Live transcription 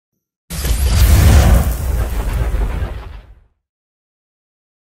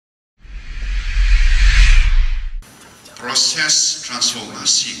proses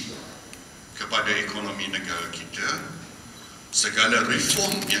transformasi kepada ekonomi negara kita, segala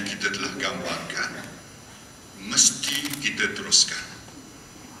reform yang kita telah gambarkan mesti kita teruskan.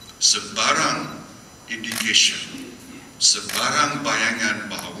 Sebarang indication, sebarang bayangan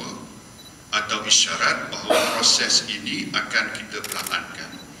bahawa atau isyarat bahawa proses ini akan kita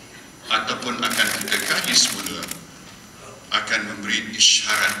perlahankan ataupun akan kita kaji semula akan memberi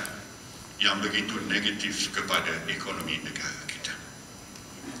isyarat yang begitu negatif kepada ekonomi negara kita.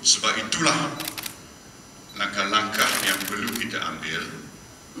 Sebab itulah langkah-langkah yang perlu kita ambil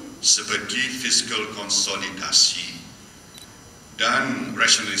seperti fiscal konsolidasi dan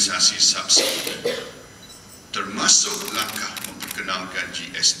rationalisasi subsidy, termasuk langkah memperkenalkan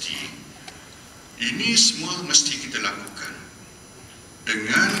GST. Ini semua mesti kita lakukan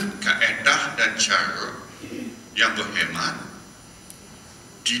dengan kaedah dan cara yang berhemat,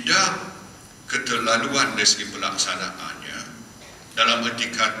 tidak keterlaluan dari segi pelaksanaannya, dalam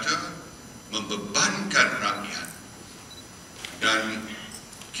erti kata membebankan rakyat, dan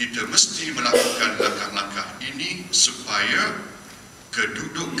kita mesti melakukan langkah-langkah ini supaya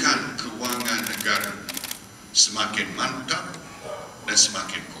kedudukan kewangan negara semakin mantap dan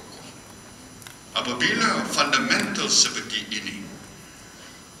semakin kokoh. Apabila fundamental seperti ini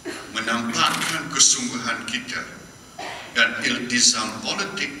menampakkan kesungguhan kita dan iltizam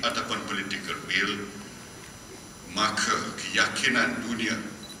politik ataupun political will, maka keyakinan dunia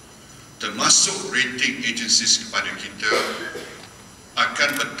termasuk rating agencies kepada kita akan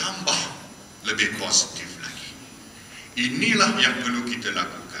bertambah lebih positif lagi. Inilah yang perlu kita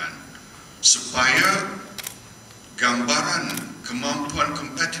lakukan supaya gambaran kemampuan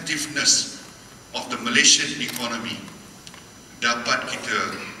competitiveness of the Malaysian economy dapat kita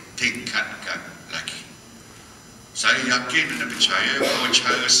tingkatkan lagi. Saya yakin dan percaya bahawa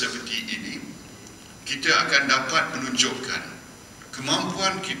cara seperti ini kita akan dapat menunjukkan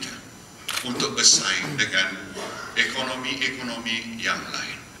kemampuan kita untuk bersaing dengan ekonomi-ekonomi yang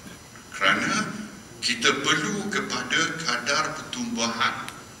lain. Kerana kita perlu kepada kadar pertumbuhan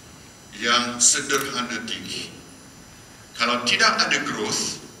yang sederhana tinggi. Kalau tidak ada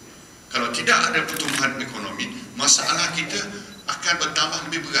growth, kalau tidak ada pertumbuhan ekonomi, masalah kita akan bertambah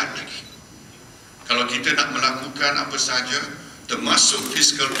lebih berat lagi. Kalau kita nak melakukan apa saja, termasuk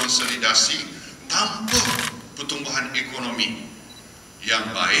fiskal konsolidasi, tanpa pertumbuhan ekonomi yang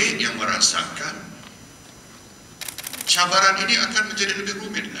baik, yang merasakan, cabaran ini akan menjadi lebih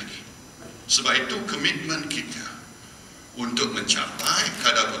rumit lagi. Sebab itu komitmen kita untuk mencapai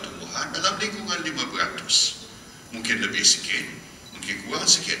kadar pertumbuhan dalam lingkungan 5%. Mungkin lebih sikit, mungkin kurang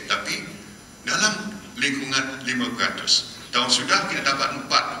sikit, tapi dalam lingkungan 5%. Tahun sudah kita dapat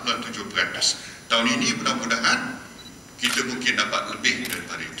 4.7%. Tahun ini mudah-mudahan kita mungkin dapat lebih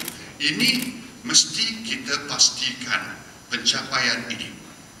daripada itu. Ini mesti kita pastikan pencapaian ini.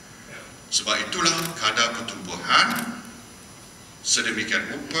 Sebab itulah kadar pertumbuhan sedemikian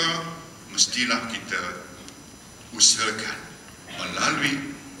rupa mestilah kita usahakan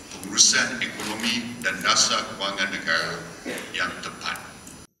melalui pengurusan ekonomi dan dasar kewangan negara yang tepat.